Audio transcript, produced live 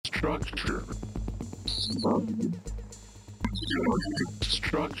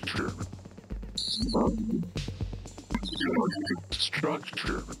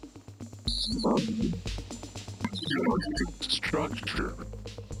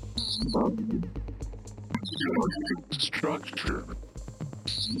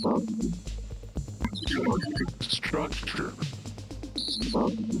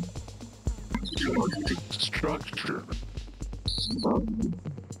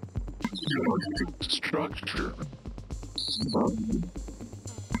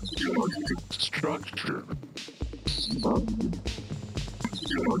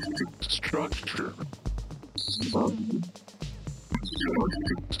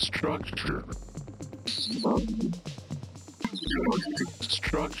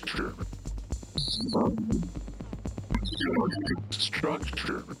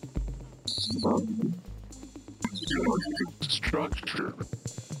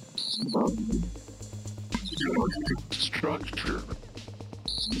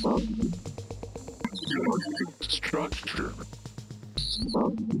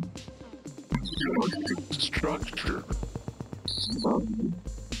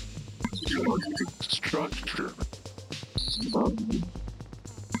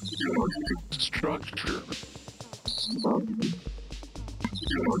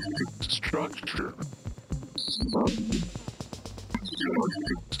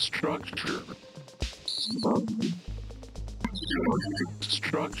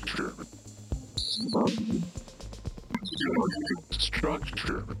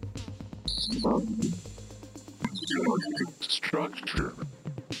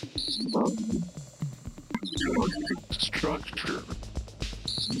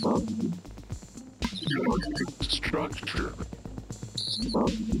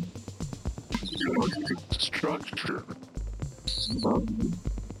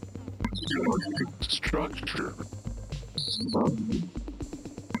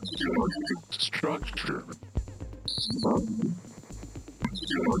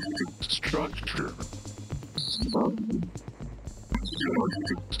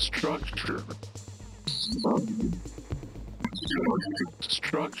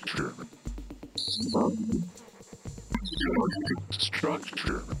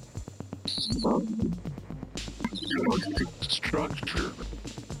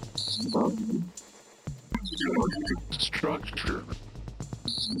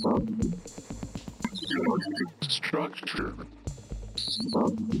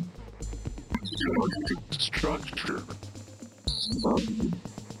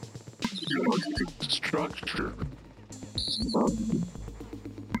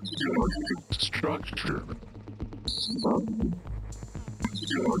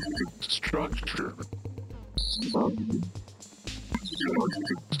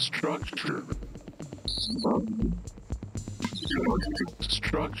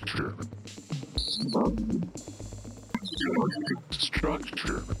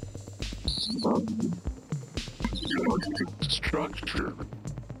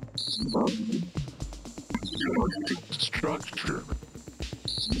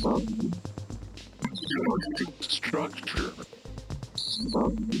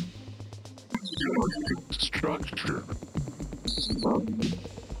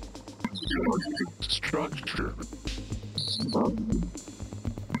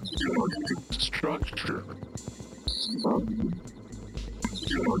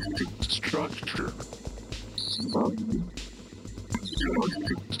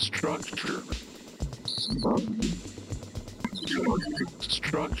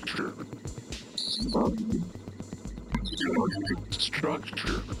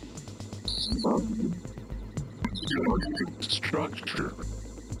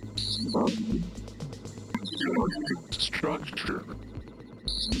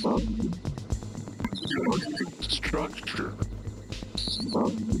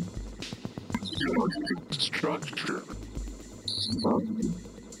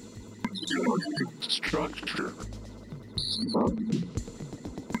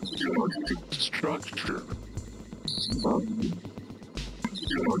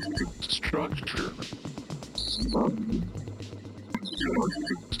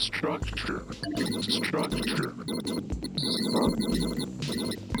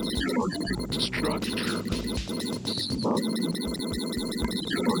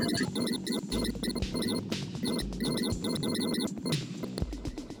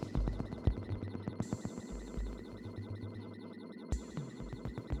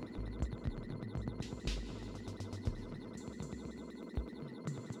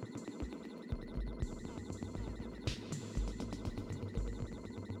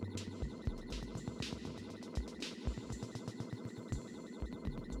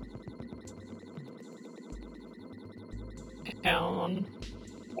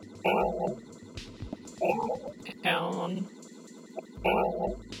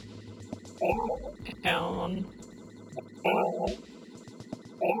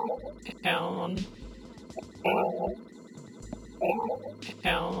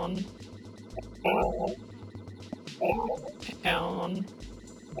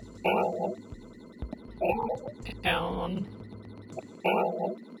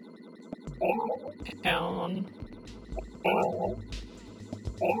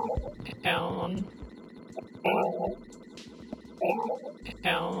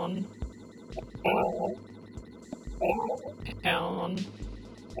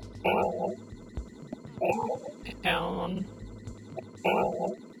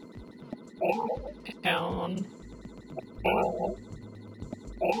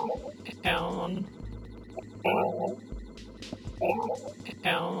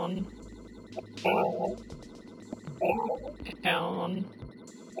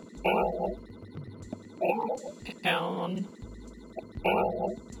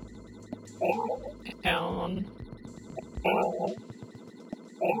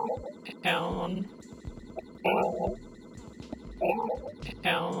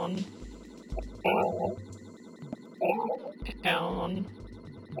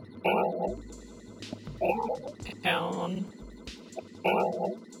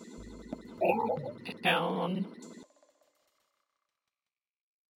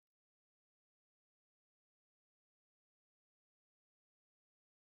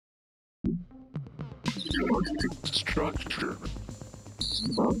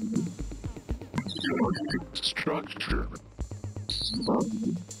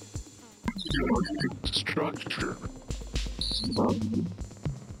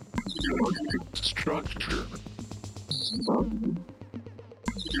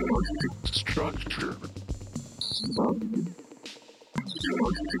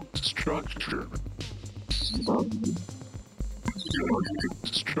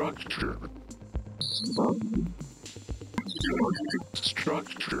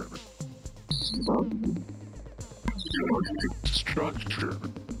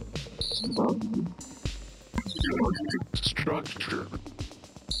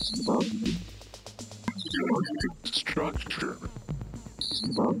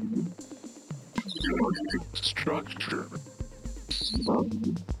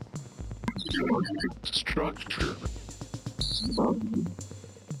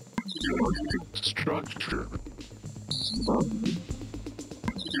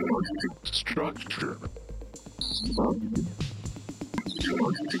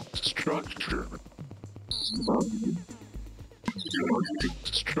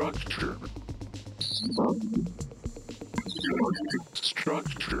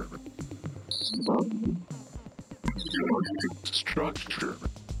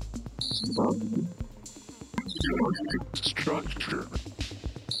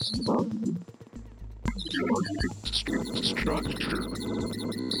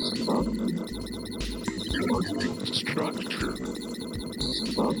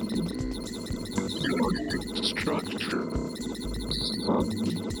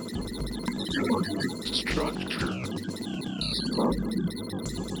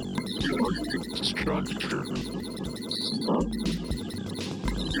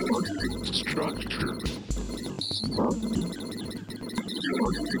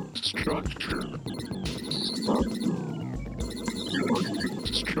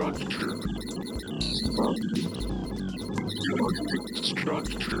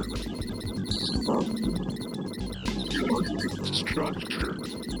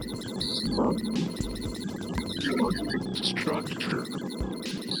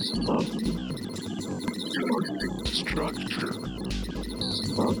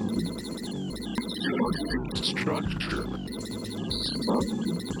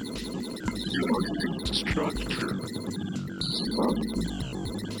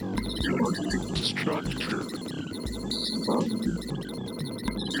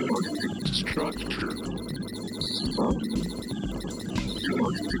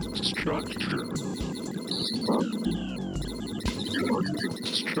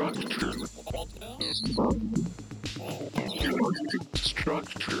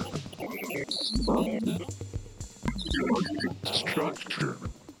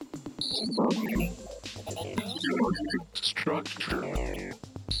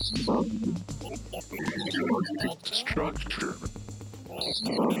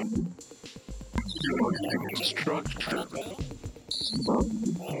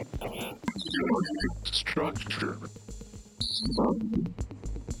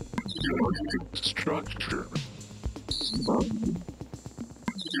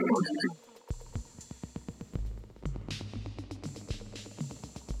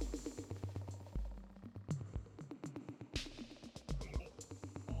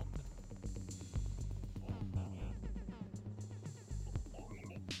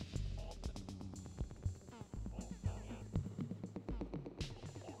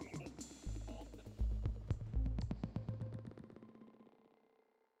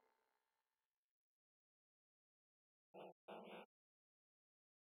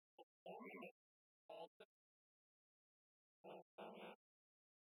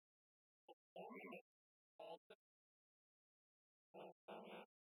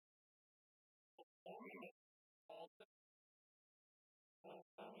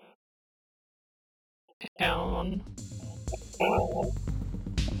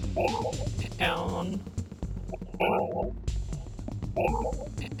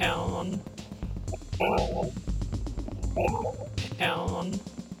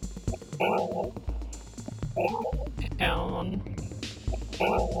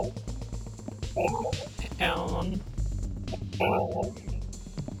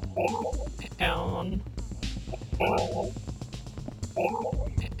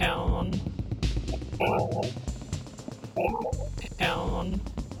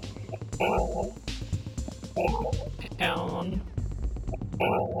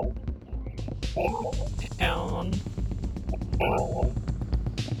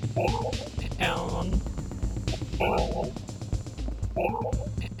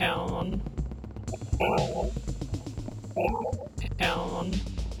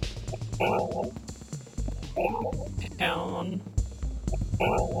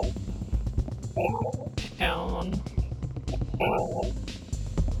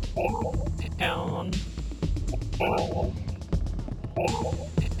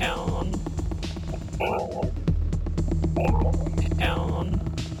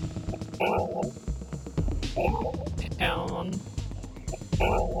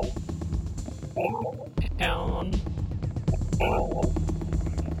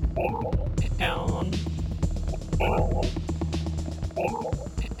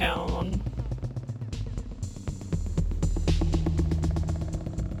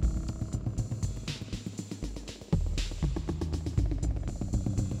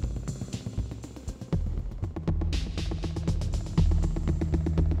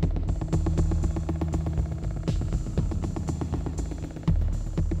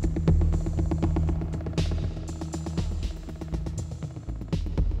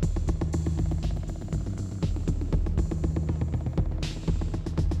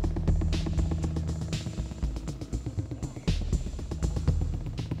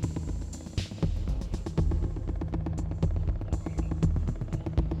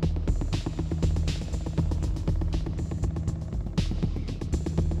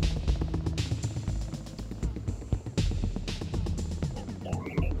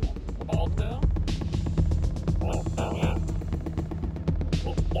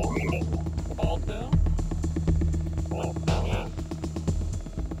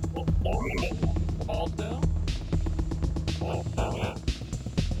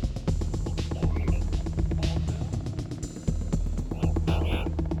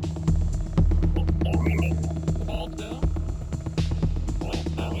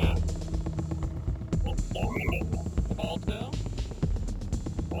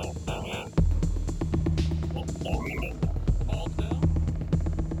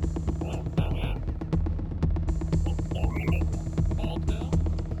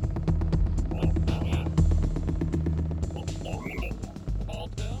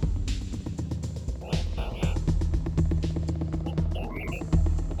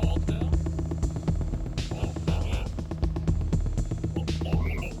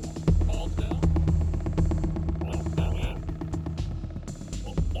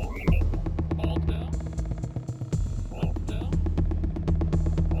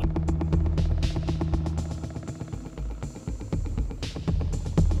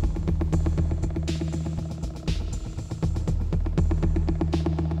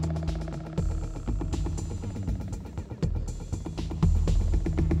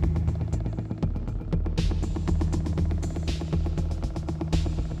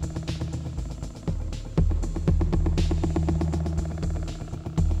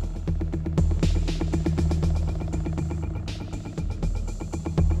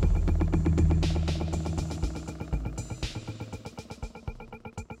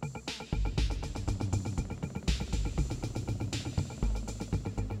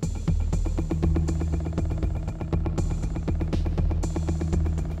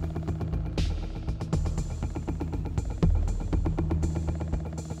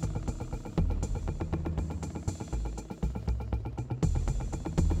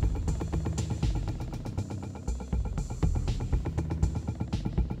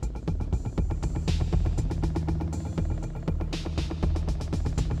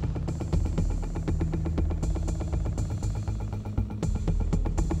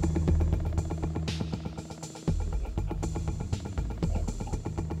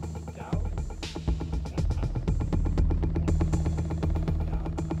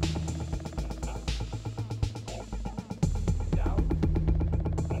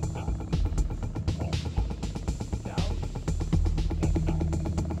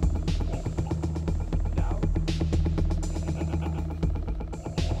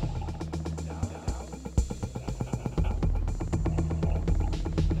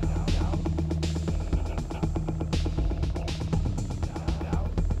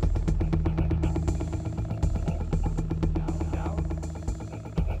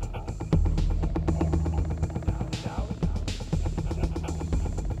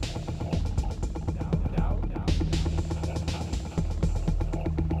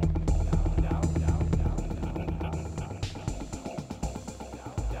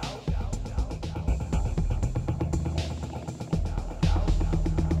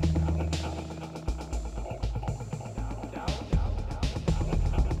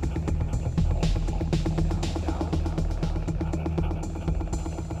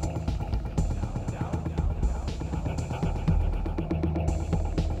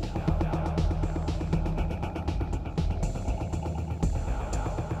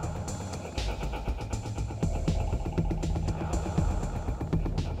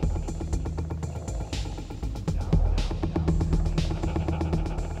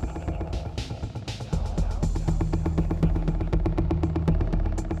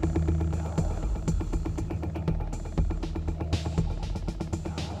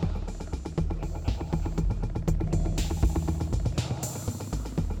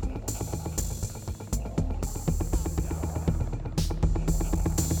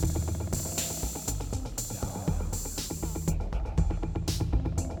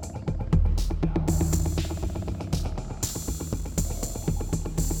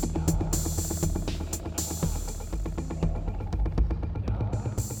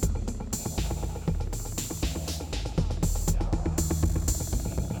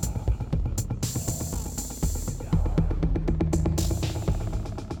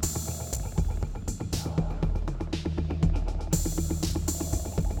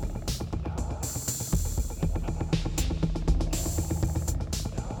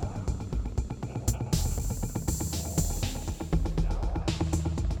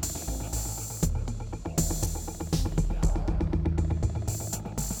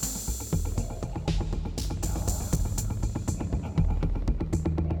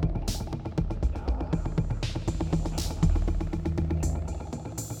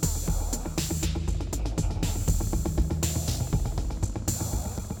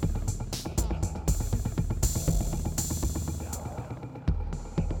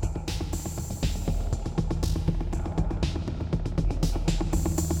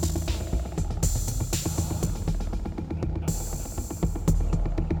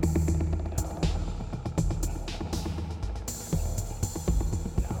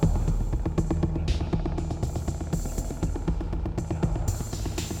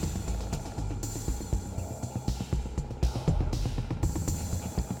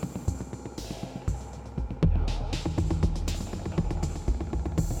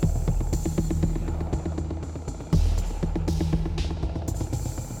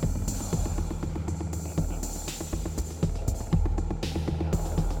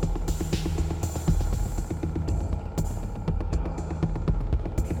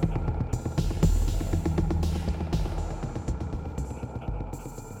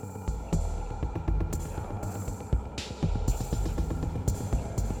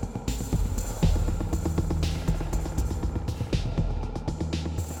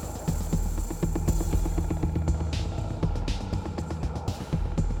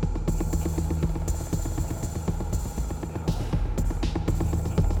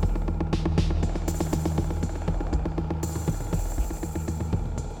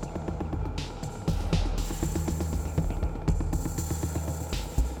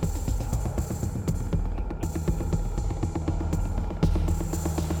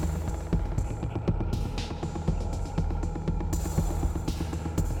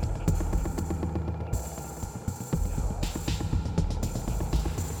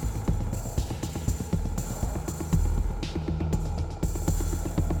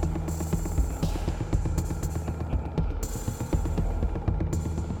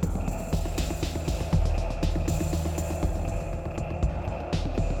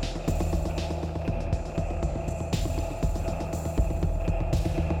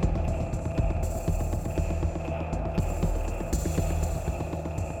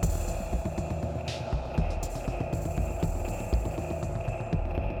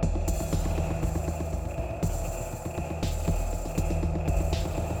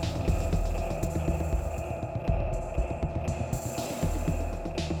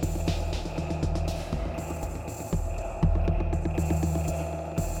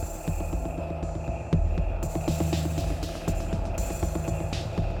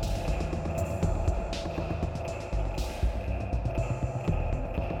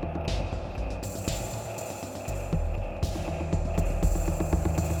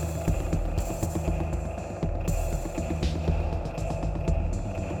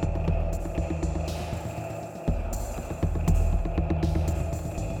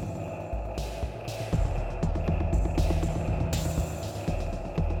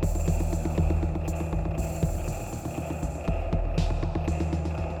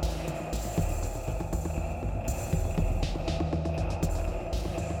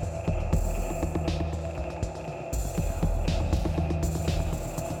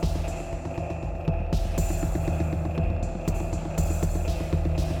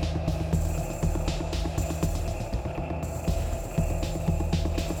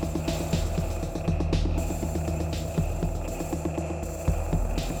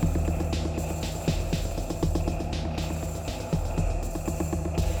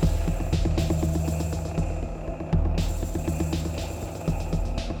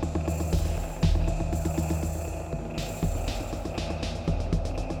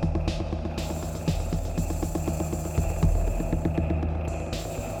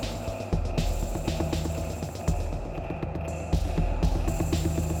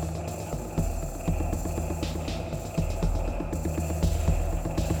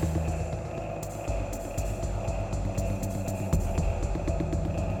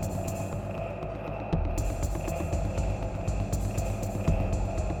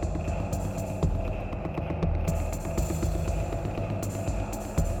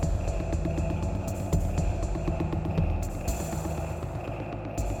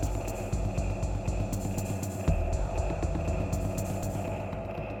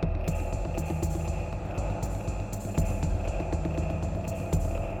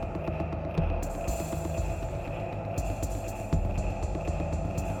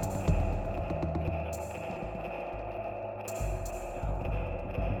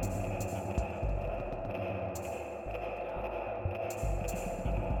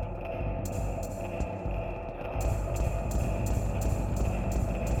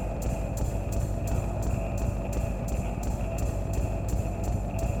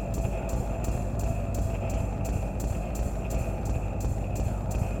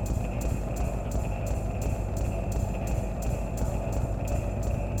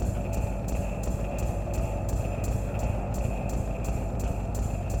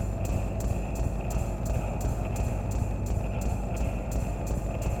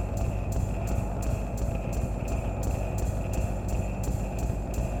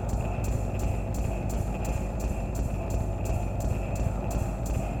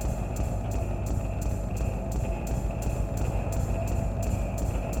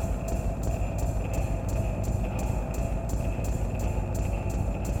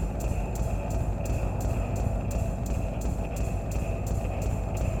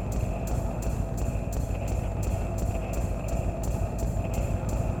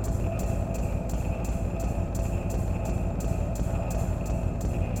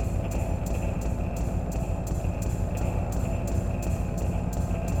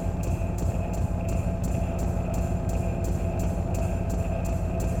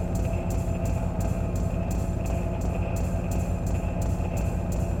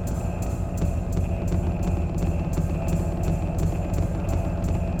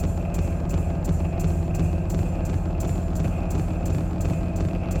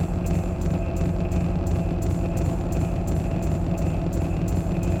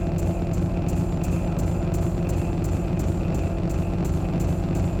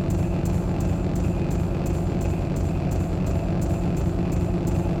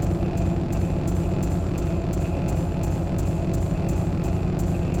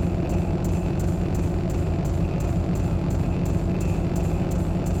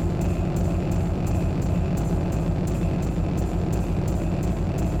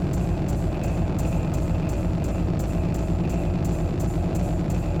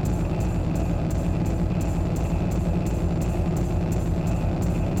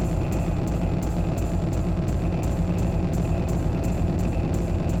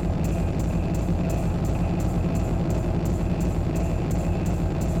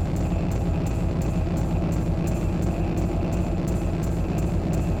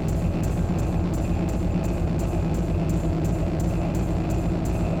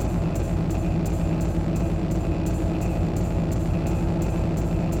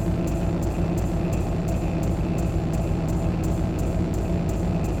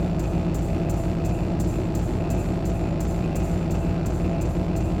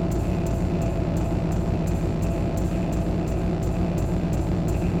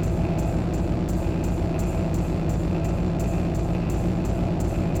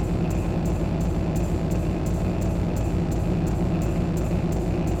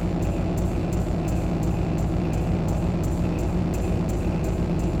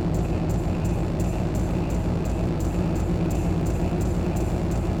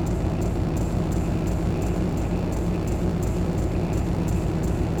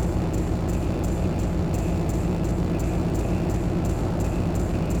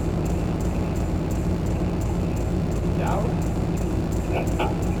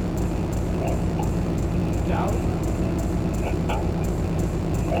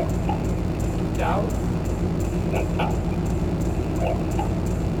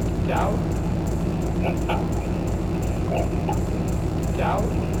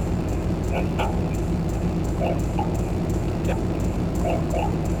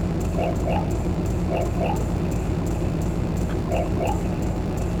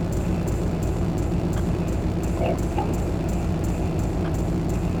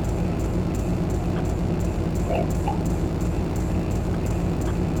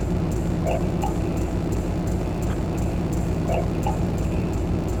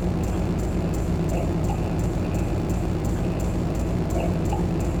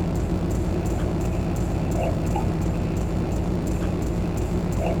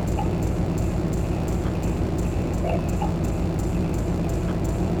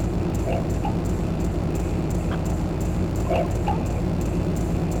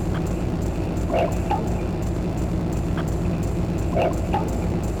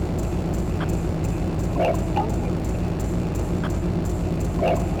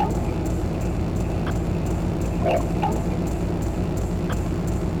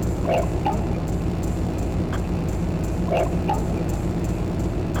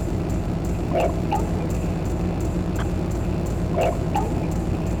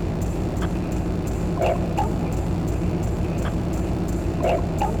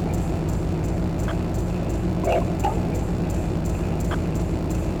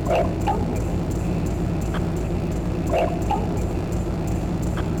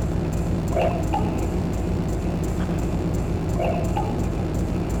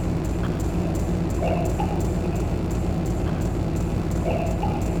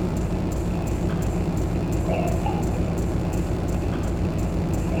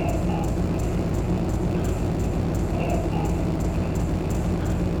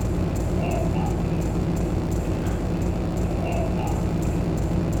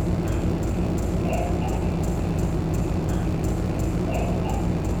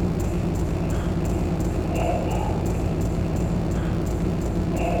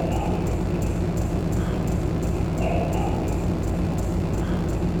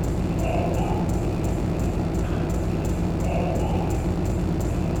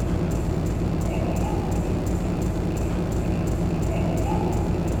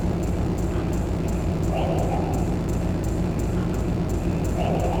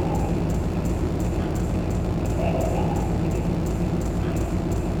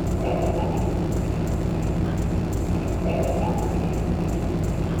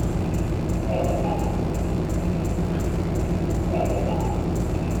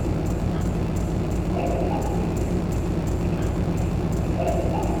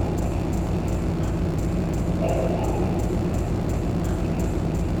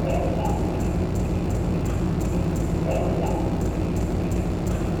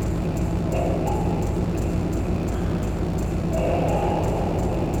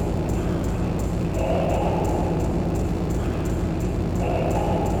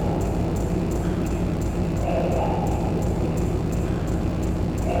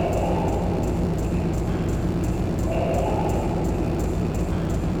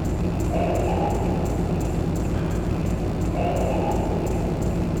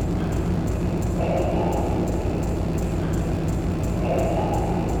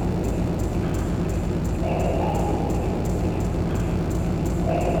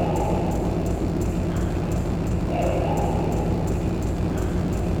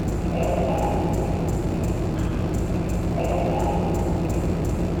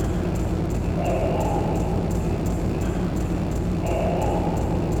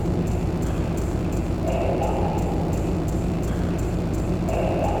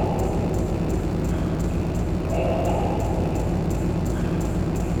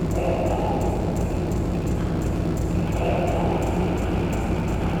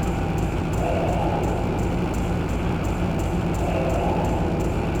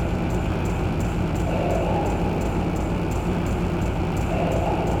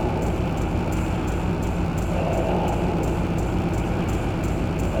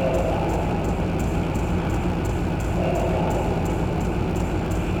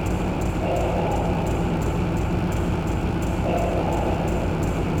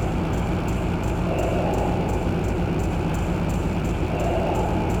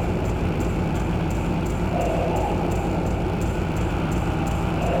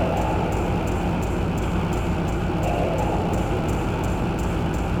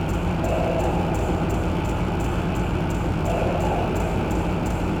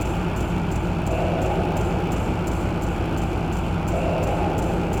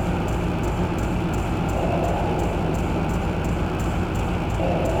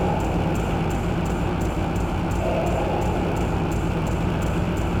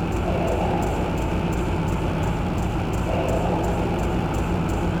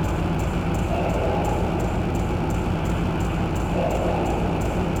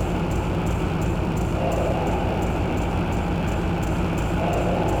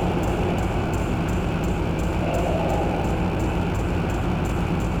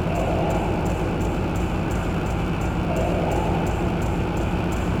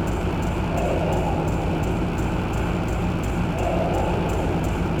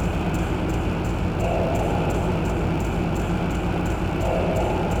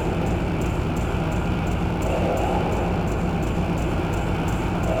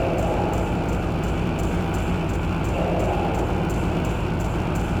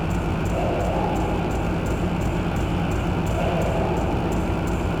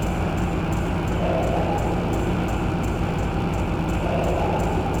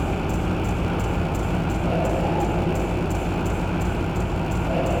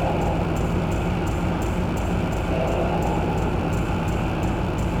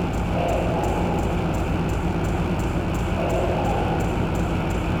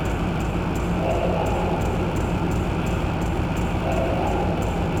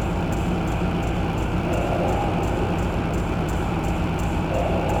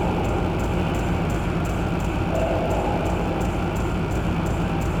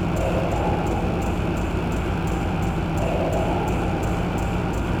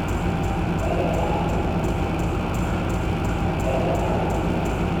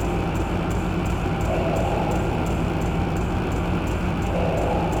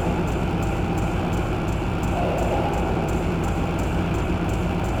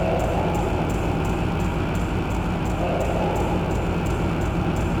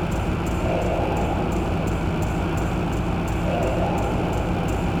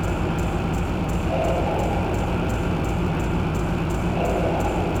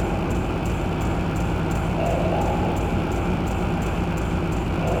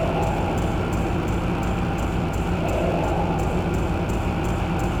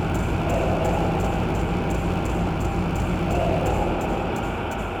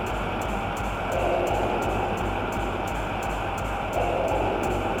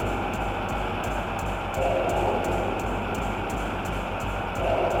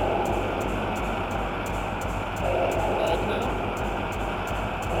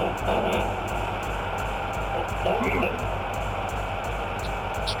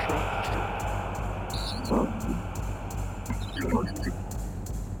Structure.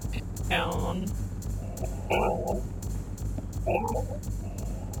 Down.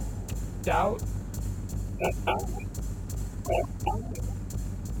 Doubt.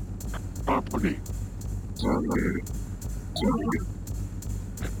 Property.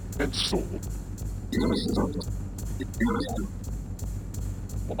 And soul.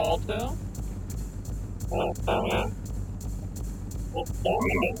 Waldo.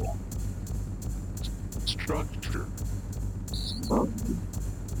 Structure.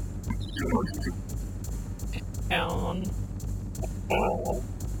 Down.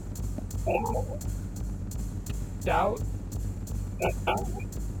 Doubt.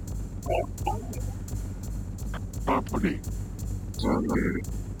 Property.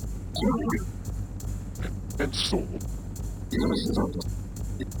 And soul.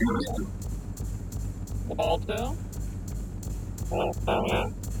 Waldo.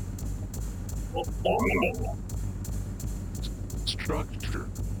 Structure.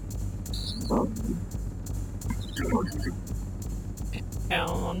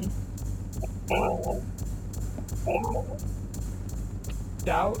 Down.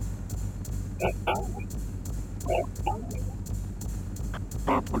 Doubt.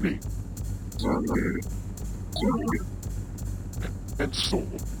 Property. And soul.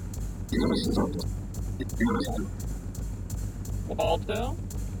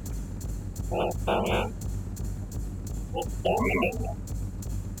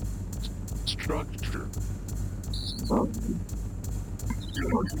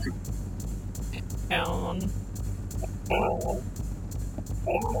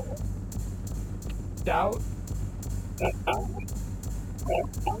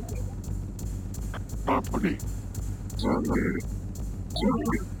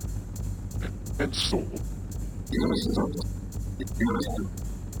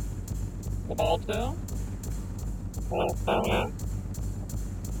 Waldo.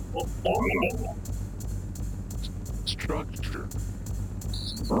 Structure.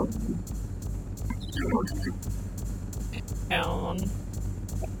 Down.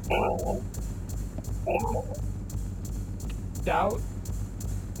 Doubt.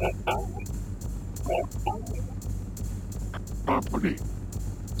 Property.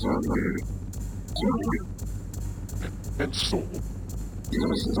 And soul.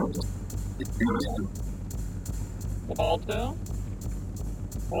 Waldo.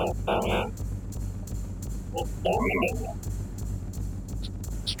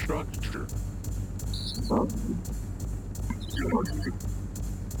 Structure.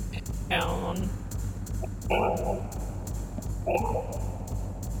 Down.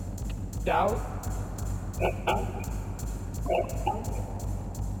 Doubt.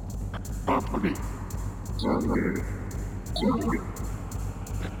 Property.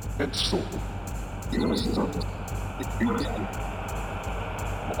 And soul.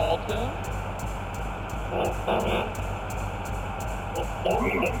 Waldo.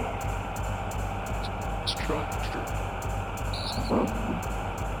 Structure.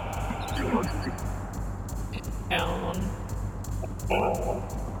 Down.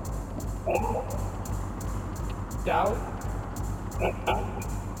 Doubt.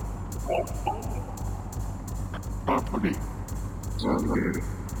 Property.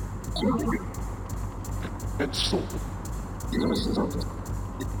 And soul.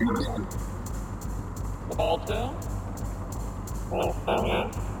 Waldo.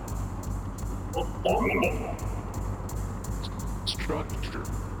 Structure.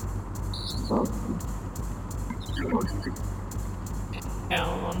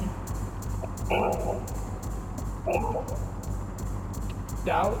 Down.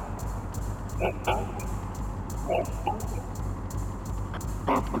 Doubt.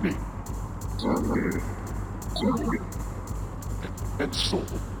 Property. And soul. Waldo. Structure. Down. Doubt. Property. And soul.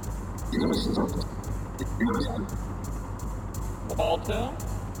 Waldo.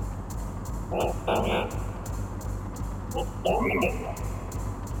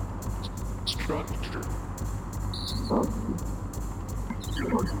 Structure.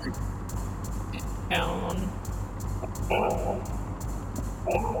 Down.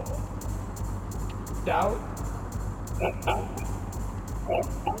 Doubt.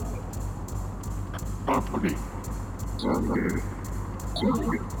 Property.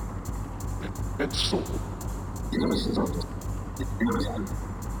 And soul.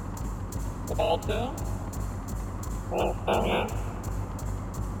 Waldo.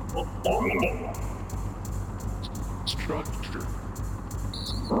 Structure.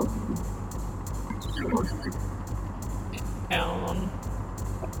 Down.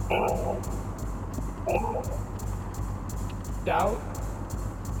 doubt,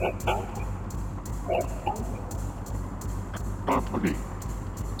 harmony,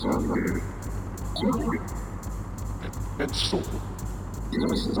 and soul,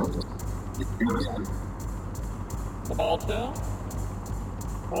 Malta,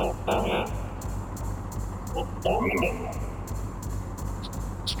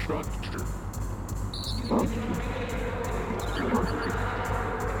 structure,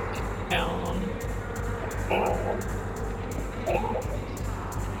 Allen,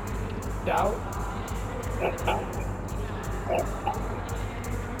 doubt,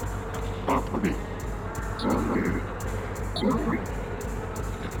 harmony,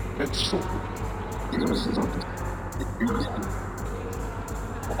 and soul,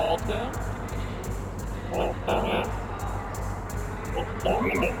 Malta, structure, Allen, doubt,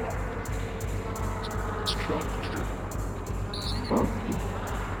 harmony, and soul, Malta, structure,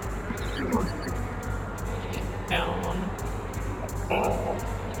 Allen,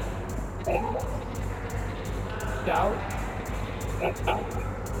 doubt,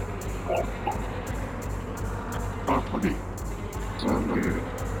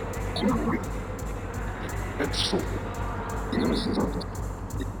 harmony, and soul,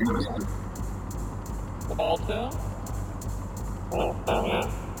 Malta,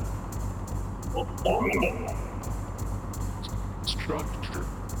 structure,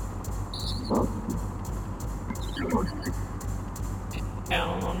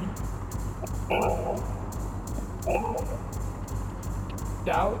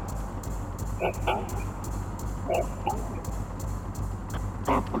 Allen,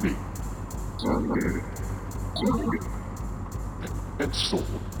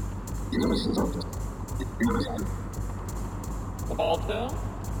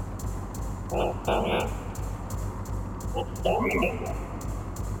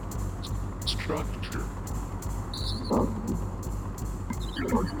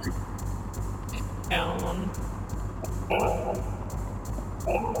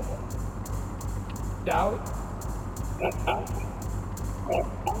 doubt,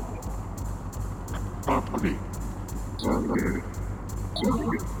 harmony,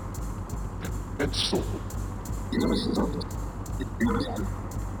 and soul,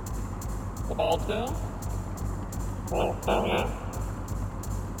 Malta,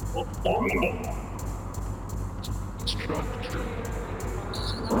 structure,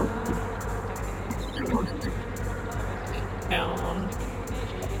 Allen,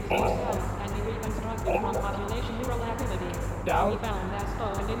 And we reconstructed from population neural activity. doubt, We found that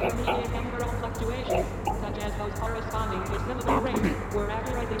slow and intermediate temporal fluctuations, such as those corresponding to similar rings, were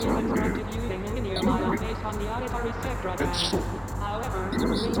accurately reconstructed using a linear model based on the auditory spectra and pattern. soul, However,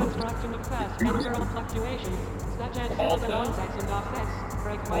 reconstruction of fast temporal fluctuations, such as silicon onsets and offsets,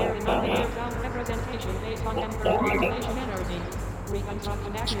 require a non-linear sound representation based on temporal modulation energy.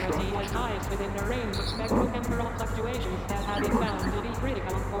 Reconstruction accuracy was highest within the range of spectral-temporal fluctuations that have been found to be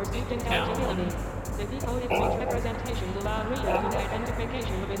critical for speech intelligibility. The decoded speech representations allow real-time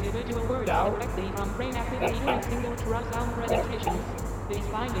identification of individual words directly from brain activity during single-truss sound presentations. These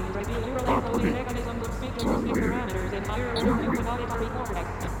findings reveal neural encoding mechanisms of speech linguistic parameters in higher order human auditory cortex.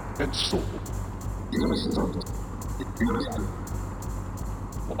 and soul,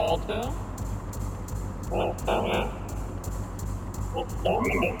 Malta,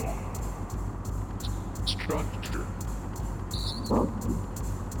 structure,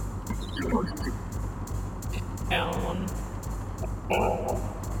 Allen,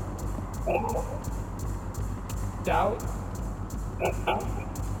 doubt,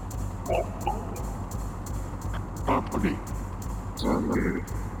 harmony,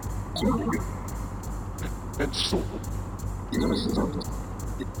 and soul,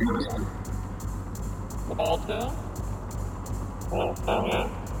 Malta,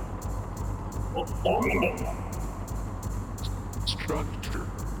 structure,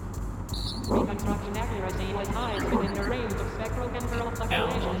 Reconstruction accuracy was highest within the range of spectral-temporal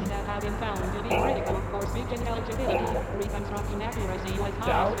fluctuations that have been found to be critical for speech intelligibility. Reconstruction accuracy was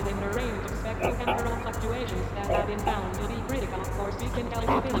highest within the range of spectral-temporal fluctuations that have been found to be critical for speech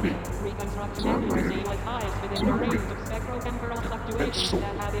intelligibility. Reconstruction accuracy was highest within the range of spectral-temporal fluctuations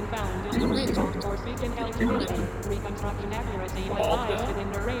that have been found to be critical for speech intelligibility. Reconstruction accuracy was highest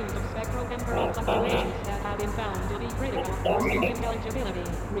within the range of spectral-temporal fluctuations that have been found to be critical for speech intelligibility.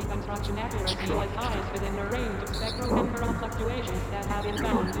 Reconstruction accuracy was highest within the range of spectral-temporal fluctuations that have been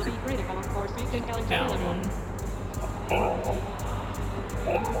found to be critical for speech intelligibility. Allen,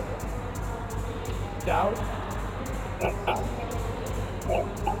 doubt,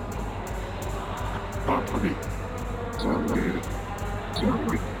 harmony,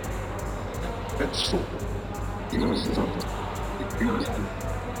 and soul, Alto.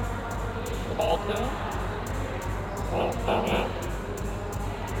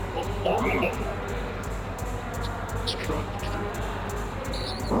 Structure.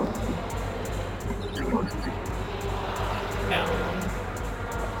 Down.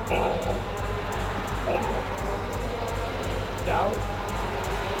 Doubt.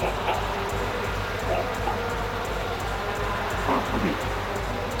 Property.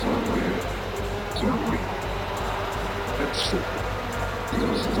 That's it.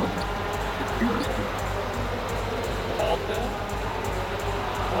 Alto. Down.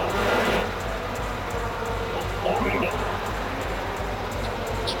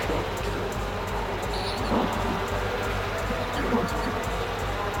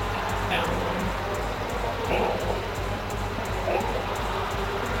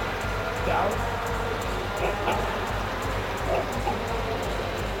 Doubt.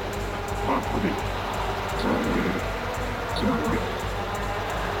 Property.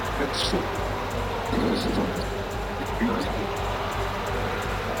 That's it.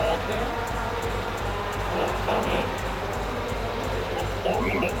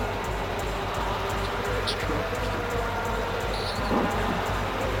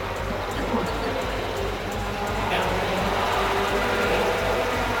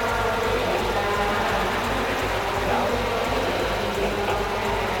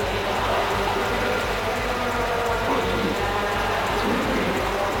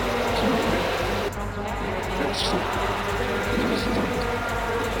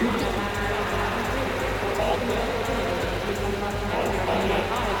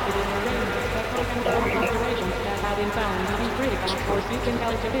 Found to be critical for speech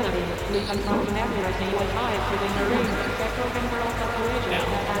intelligibility. Reconstruction accuracy was highest within the range of spectral temporal fluctuations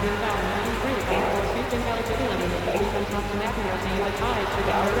that have been found to be critical for speech intelligibility. Reconstruction accuracy was highest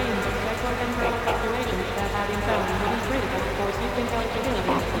within the range of spectral temporal fluctuations that have been found to be critical for speech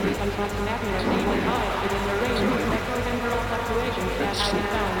intelligibility. Reconstruction accuracy was highest within the range of spectral temporal fluctuations that have been found to be critical for speech intelligibility. Reconstruction accuracy was highest within the range of spectral temporal fluctuations that have been found to be critical for speech intelligibility. Reconstruction accuracy was highest within the range of spectral temporal fluctuations that have been found to be critical for speech intelligibility. Reconstruction accuracy was highest within the range of spectral temporal fluctuations that have been found to be critical for speech intelligibility. Reconstruction accuracy was highest within the range of spectral temporal fluctuations that have been found to be critical for speech intelligibility. Reconstruction accuracy was highest within the range of spectral temporal fluctuations that have been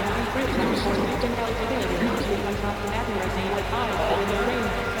found to be critical for speech intelligibility. Reconstruction accuracy was highest within the range of spectral temporal fluctuations that have been found to be critical for speech intelligibility. Reconstruction accuracy was highest within the range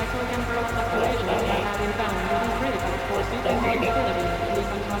of spectral temporal fluctuations that have been found to be critical for speech intelligibility.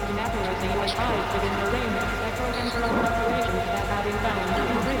 Reconstruction accuracy was highest within the range of spectral temporal fluctuations that have been found to be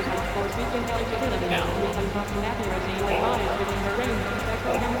critical for speech intelligibility. Reconstruction accuracy was highest within the range of spectral temporal fluctuations that have been found to be critical for speech intelligibility. Reconstruction accuracy was highest within the range of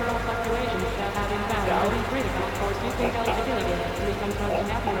spectral temporal fluctuations that have been found to be critical for speech intelligibility.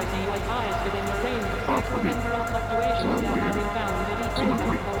 Reconstruction accuracy was highest within the range of spectral temporal fluctuations that have been found to be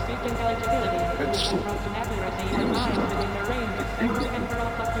critical for speech intelligibility. Reconstruction accuracy was highest within the range of spectral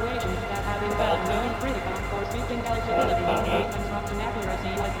temporal fluctuations that have been found to be critical for speech intelligibility. Reconstruction accuracy was highest within the range of spectral temporal fluctuations that have been found to be critical for speech intelligibility. Reconstruction accuracy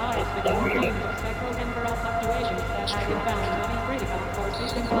was highest within the range of spectral temporal fluctuations that have been found to be critical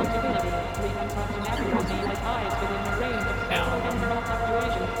for speech intelligibility. Reconstruction accuracy was highest within the range of spectral temporal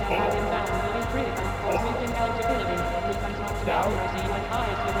fluctuations that have been found to be critical for speech intelligibility. Reconstruction accuracy was highest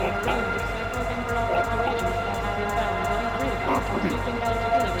within the range of spectral temporal fluctuations that have been found to be critical for speech intelligibility.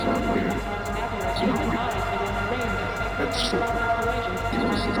 Reconstruction accuracy was highest within the range of spectral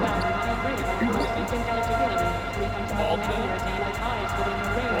temporal fluctuations that have been found to be critical for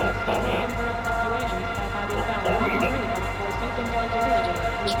speech intelligibility.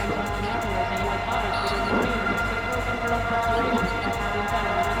 Reconstruction accuracy was highest within the range of spectral temporal fluctuations that have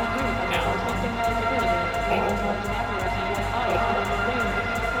been found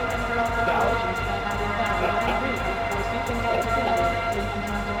to be critical for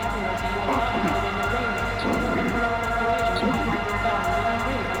speech intelligibility.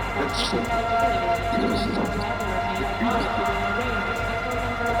 Reconstruction accuracy was highest within the range of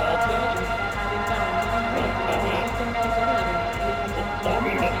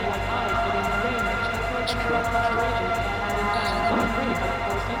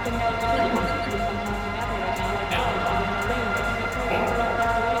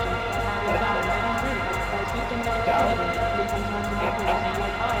spectral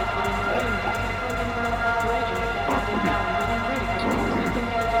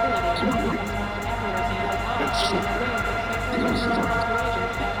temporal fluctuations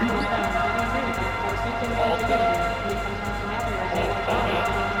that have been found to be critical for speech intelligibility.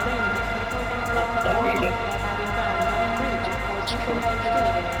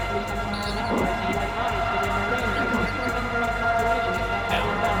 Reconstruction accuracy was highest within the range of spectral temporal fluctuations that have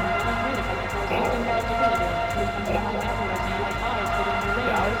been found to be critical for speech intelligibility. Reconstruction accuracy was highest within the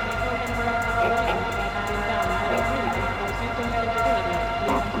range of spectral temporal fluctuations that have been found to be critical for speech intelligibility.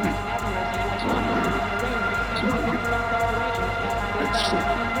 Reconstruction accuracy was highest within the range of spectral temporal fluctuations that have been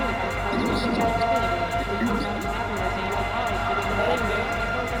found to be critical for speech intelligibility. Reconstruction accuracy was highest within the range of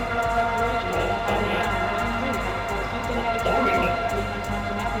spectral temporal fluctuations that have been found to be critical for speech intelligibility.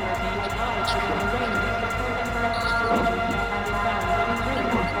 Reconstruction accuracy was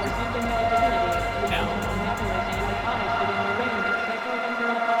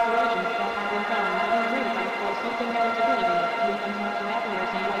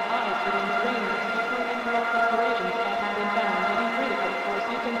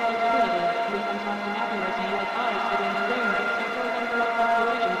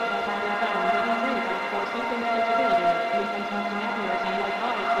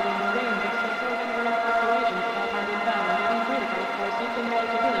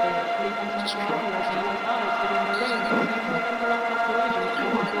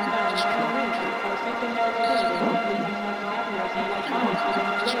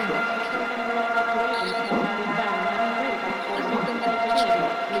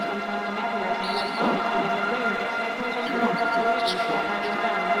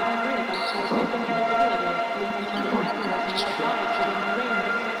seeking eligibility, reconstruction accuracy like highs within the range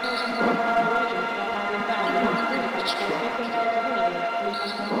of spectral populations that have been found to be critical for seeking eligibility,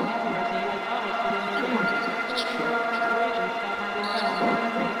 reconstruction accuracy like highs within the range of spectral populations that have been found to be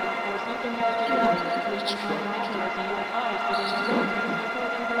critical for seeking eligibility, reconstruction accuracy like highs within the range of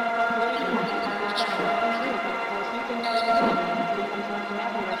spectral populations that have been found to be critical for seeking eligibility, reconstruction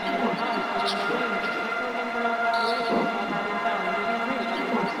accuracy like highs within the range of spectral populations that have been found to be critical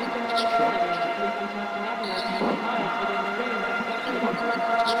for seeking eligibility, reconstruction accuracy like highs within the range of spectral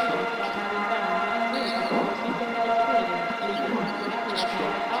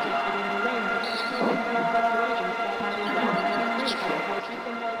populations that have been found to be critical for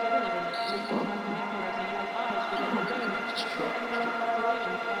seeking eligibility, reconstruction accuracy like highs within the range of spectral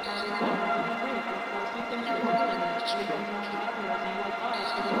populations that have been found to be critical for seeking eligibility, reconstruction accuracy like highs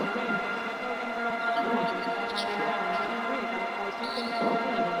within the range of spectral populations that have been found to be critical for seeking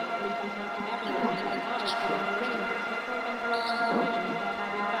eligibility, reconstruction accuracy like highs within the range of spectral populations that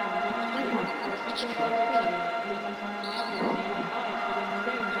have been found to be critical for seeking eligibility, reconstruction accuracy like highs within the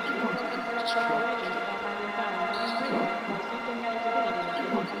range of spectral populations that have been found to be critical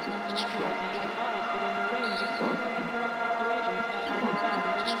for seeking eligibility, reconstruction accuracy like highs within the range of spectral populations that have been found to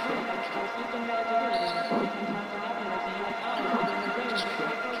be critical for seeking eligibility,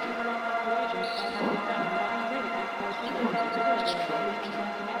 reconstruction accuracy like highs within the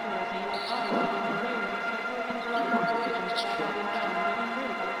range of spectral populations that have been found to be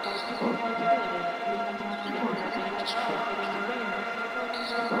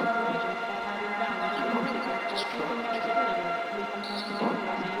critical for seeking eligibility, reconstruction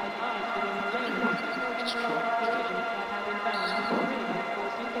accuracy like highs within the range of spectral populations that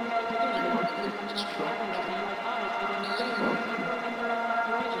have been found to be critical for seeking eligibility, reconstruction accuracy like highs within the range of spectral populations that have been found to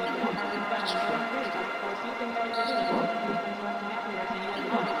be critical for seeking eligibility, reconstruction accuracy like highs within the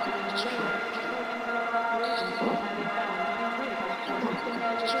range of spectral populations that have been found to be critical for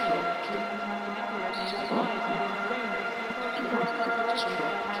seeking eligibility, reconstruction accuracy like highs within the range of spectral populations that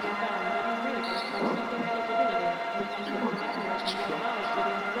have been found to be critical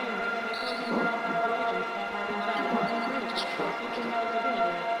for seeking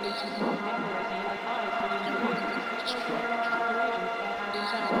eligibility, reconstruction accuracy like highs within the range of spectral populations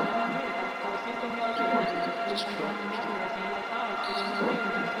that have been found to be critical for seeking eligibility, reconstruction accuracy like highs within the range of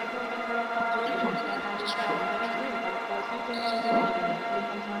spectral populations that have been found to be critical for seeking eligibility, reconstruction accuracy like highs within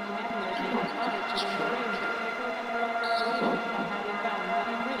the range of spectral populations that have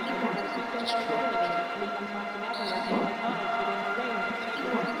been found to be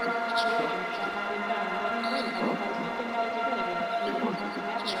critical for seeking eligibility, reconstruction accuracy like highs within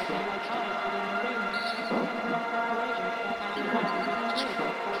the range of spectral populations that have been found to be critical for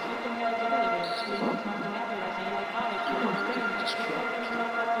seeking eligibility, reconstruction accuracy like highs within the range of spectral populations that have been found to be critical for seeking eligibility, reconstruction accuracy like highs within the range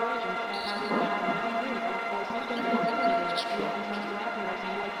of spectral populations that have been found to be critical for seeking eligibility, reconstruction accuracy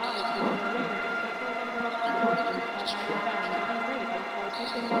like highs within the range of spectral populations that have been found to be critical for seeking eligibility, reconstruction accuracy like highs within the range of spectral populations that have been found to be critical for seeking eligibility, reconstruction accuracy like highs within the range of spectral populations that have been found to be critical for seeking eligibility, reconstruction accuracy like highs within the range of spectral populations that have been found to be critical for seeking eligibility, reconstruction accuracy like highs within the range of spectral populations that have been found to be critical for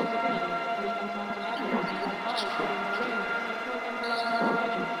seeking eligibility, reconstruction accuracy like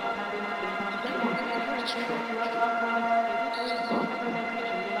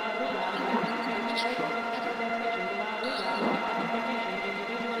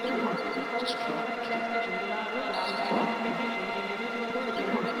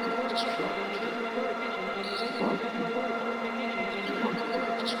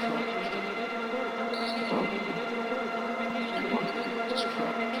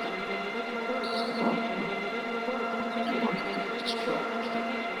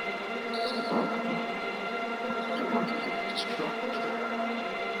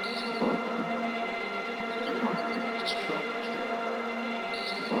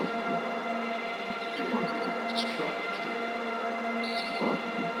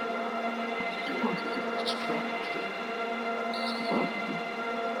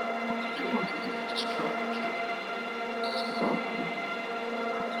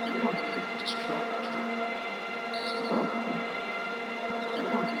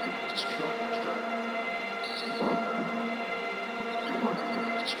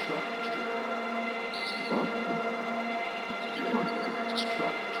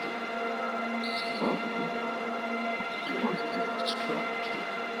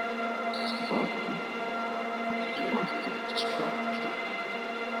the range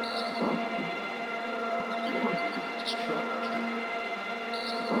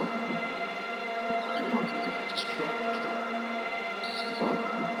of spectral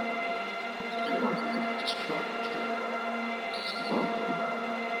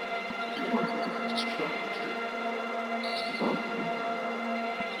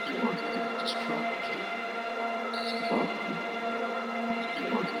populations that have been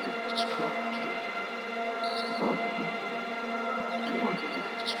Structure.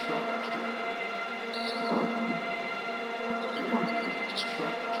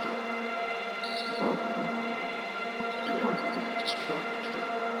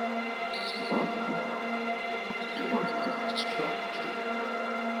 Distraction.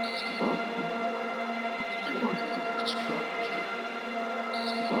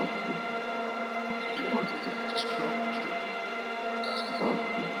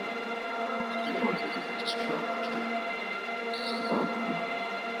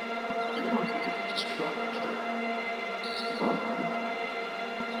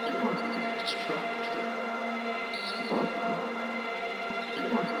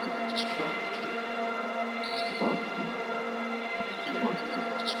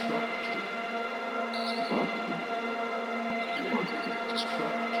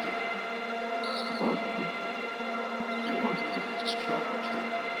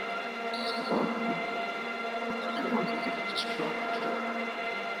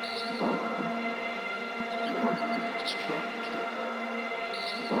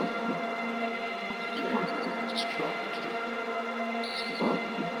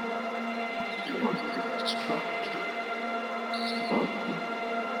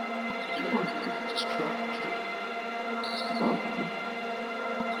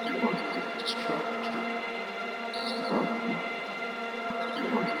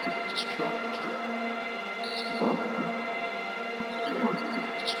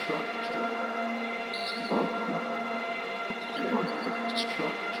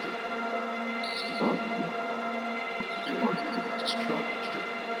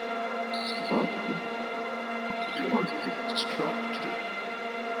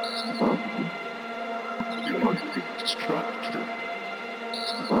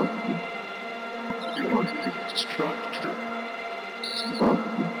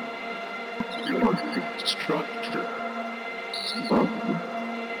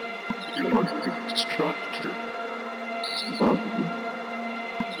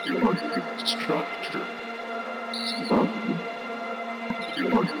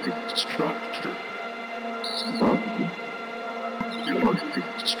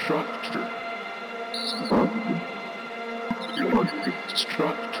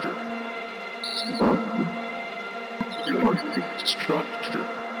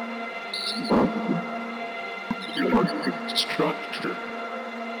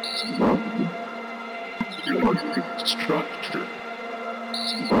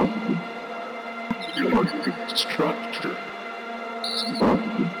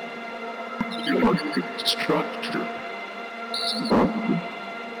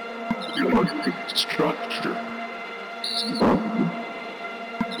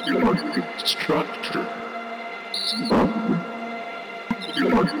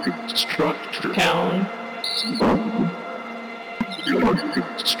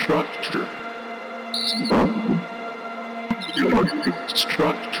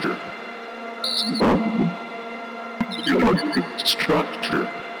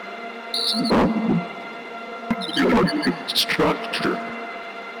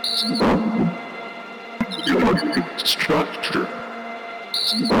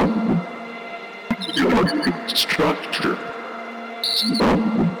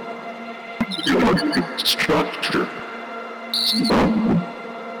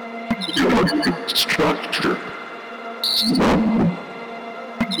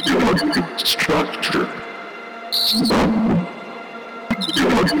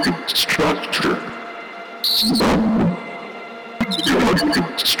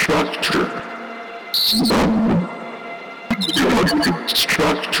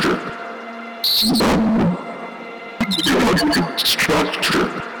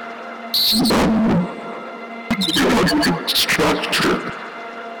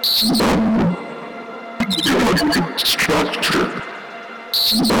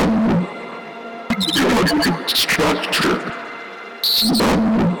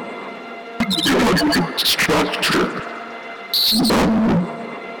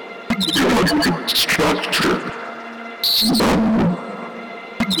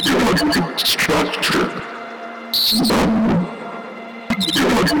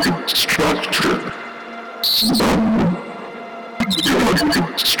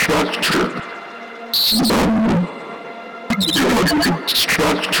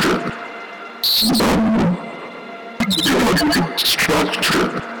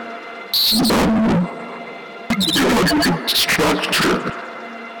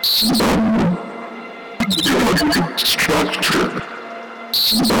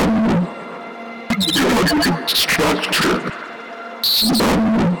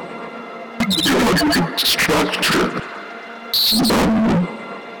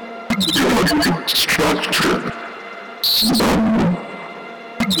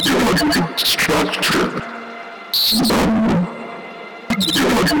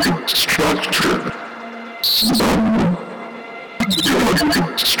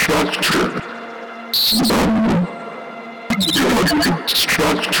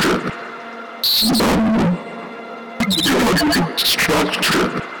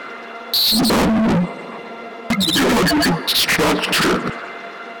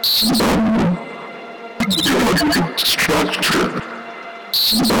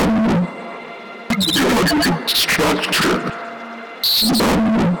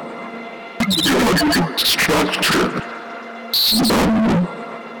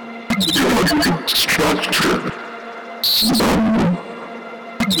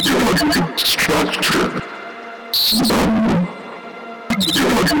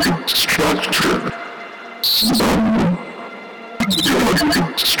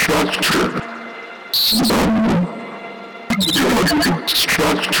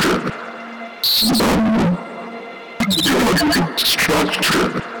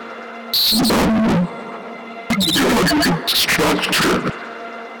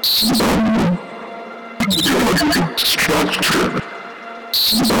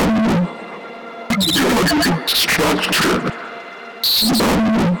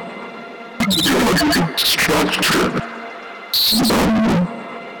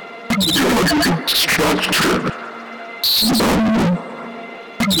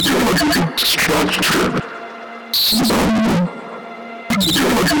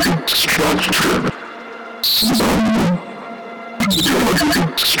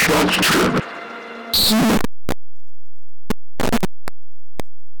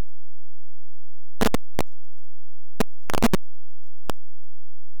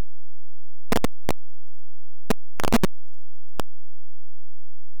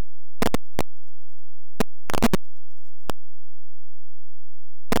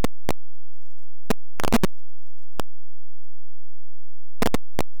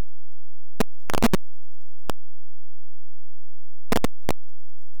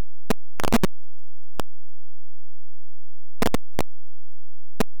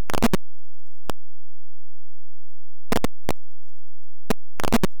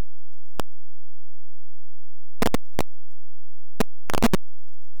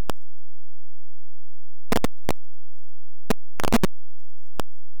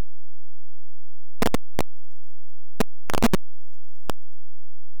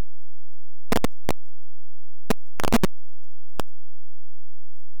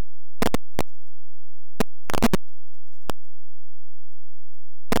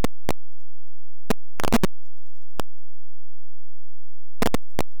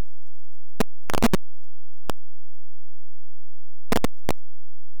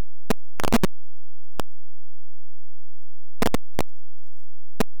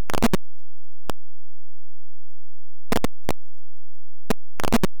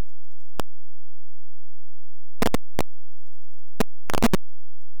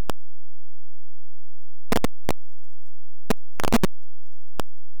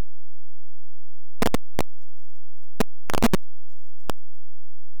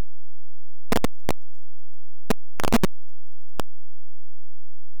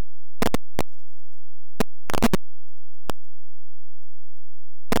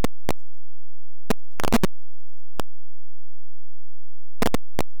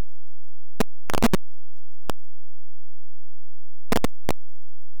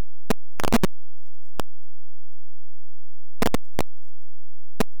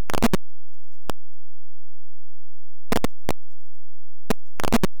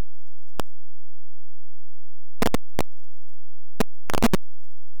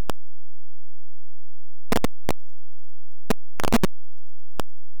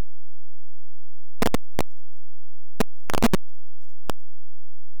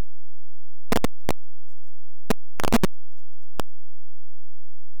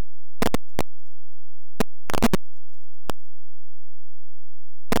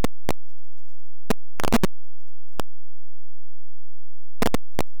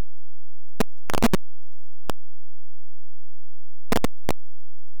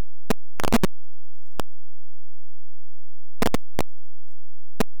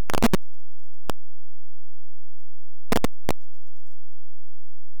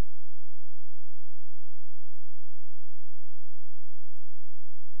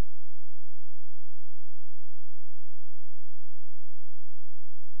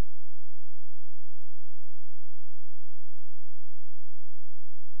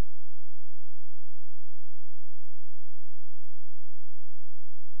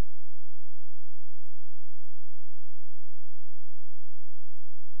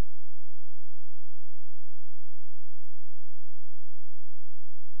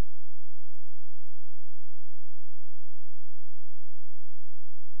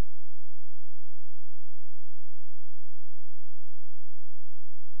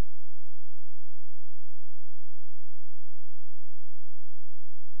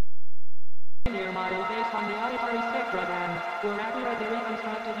 were accurately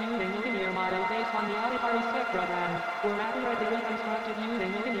reconstructed using a linear model based on the auditory spectrogram, were accurately reconstructed using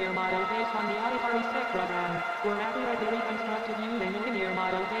a linear model based on the auditory spectrogram, were accurately reconstructed using a linear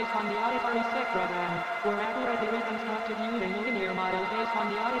model based on the auditory spectrogram, were accurately reconstructed using a linear model based on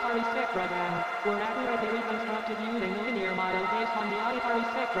the auditory spectrogram, were accurately reconstructed using a linear model based on the auditory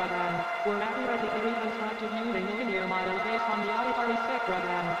spectrogram, were accurately reconstructed using a linear model based on the auditory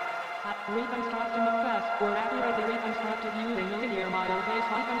spectrogram. Reconstructing the past were accurately reconstructed using a linear model based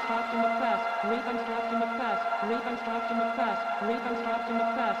on reconstructing the past, reconstructing the past, reconstructing the past, reconstructing the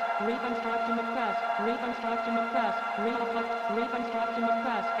past, reconstructing the past, reconstructing the past, reconstructing the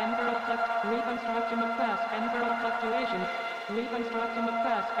past, envelope reconstructing the past, envelope fluctuations, reconstructing the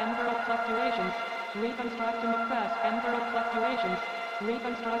past, envelope fluctuations, reconstructing the past, envelope fluctuations,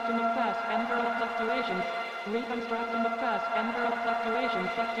 reconstructing the past, envelope fluctuations, reconstructing the past, envelope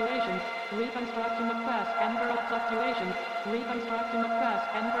fluctuations, reconstructing the past, envelope fluctuations, reconstructing the past,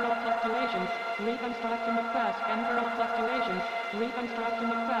 envelope fluctuations, reconstructing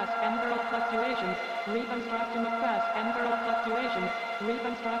the past, envelope fluctuations, reconstructing the past, envelope fluctuations,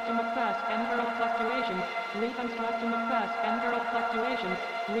 reconstructing the past, envelope fluctuations, reconstructing the past, envelope fluctuations,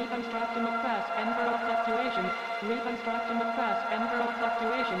 reconstructing the past, envelope fluctuations, reconstructing the past, envelope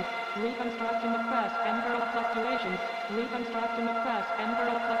fluctuations, reconstructing the past, envelope fluctuations, reconstructing the past,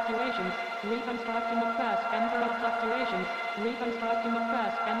 envelope fluctuations, reconstructing the past, envelope fluctuations, reconstructing the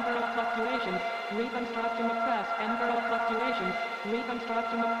past, envelope fluctuations, reconstructing the past, envelope fluctuations,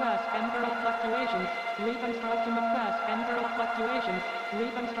 reconstructing the past, envelope fluctuations, reconstructing the past, envelope fluctuations,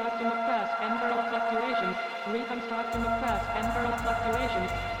 reconstructing the past, envelope fluctuations, reconstructing the past, envelope fluctuations,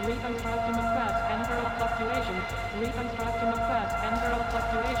 reconstructing the past, envelope fluctuations, reconstructing the past, envelope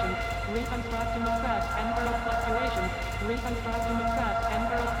fluctuations, reconstructing the past, envelope fluctuations, reconstructing the past,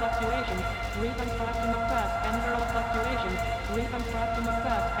 envelope fluctuations, reconstructing the past, envelope fluctuations, reconstructing the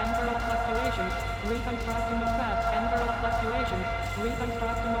past, envelope fluctuations, reconstructing the past, envelope fluctuations,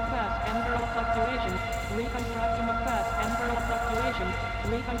 reconstructing the past, envelope fluctuations,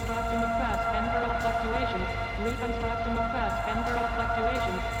 reconstructing the past, envelope fluctuations, reconstructing the past, envelope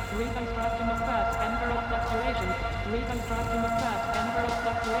fluctuations, reconstructing the past, envelope fluctuations, reconstructing the past, envelope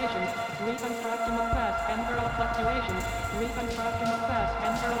fluctuations, reconstructing the past, envelope fluctuations, reconstructing the past, envelope fluctuations, reconstructing the past,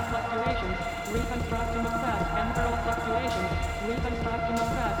 envelope fluctuations, reconstructing the past, envelope fluctuations, reconstructing the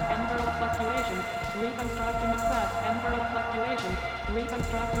past, envelope fluctuations, reconstructing the past, envelope fluctuations,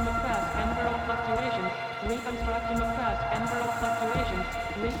 reconstructing the past, envelope fluctuations, reconstructing the past, envelope fluctuations,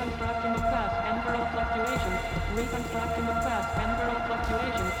 reconstructing the past, envelope fluctuations, reconstructing the past, envelope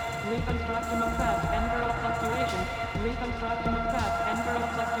fluctuations, reconstructing the past, envelope fluctuations, reconstructing the past,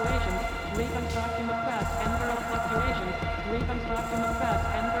 envelope fluctuations, reconstructing the past, envelope fluctuations, reconstructing the past, envelope fluctuations, reconstructing the past,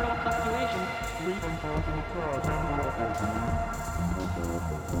 envelope fluctuations, reconstructing the past, envelope fast,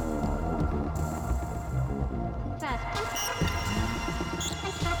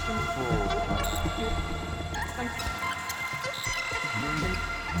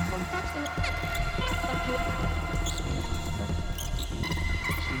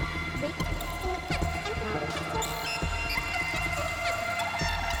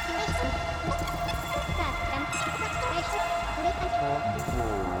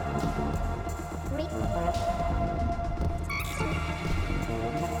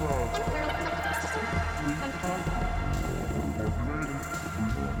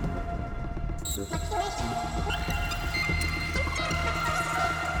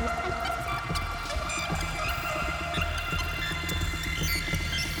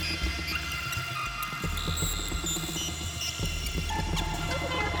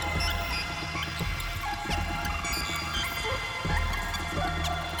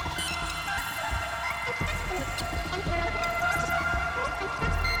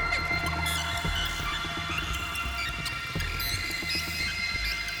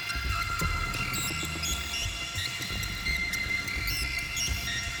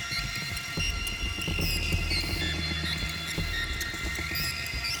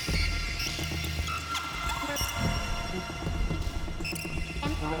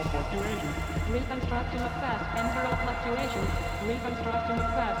 construction, reconstructing the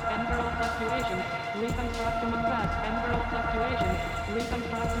past, envelope fluctuations, reconstructing the past, envelope fluctuations,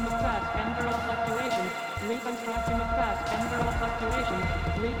 reconstructing the past, envelope fluctuations, reconstructing the past, envelope fluctuations,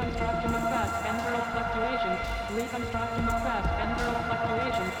 reconstructing the past, envelope fluctuations, reconstructing the past, envelope fluctuations, reconstructing the past, envelope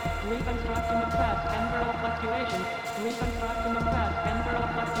fluctuations, reconstructing the past, envelope fluctuations, reconstructing the past,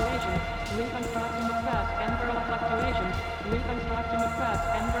 envelope fluctuations, reconstructing the past, envelope fluctuations, reconstructing the past,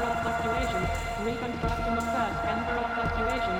 envelope fluctuations, reconstructing the past, envelope fluctuations,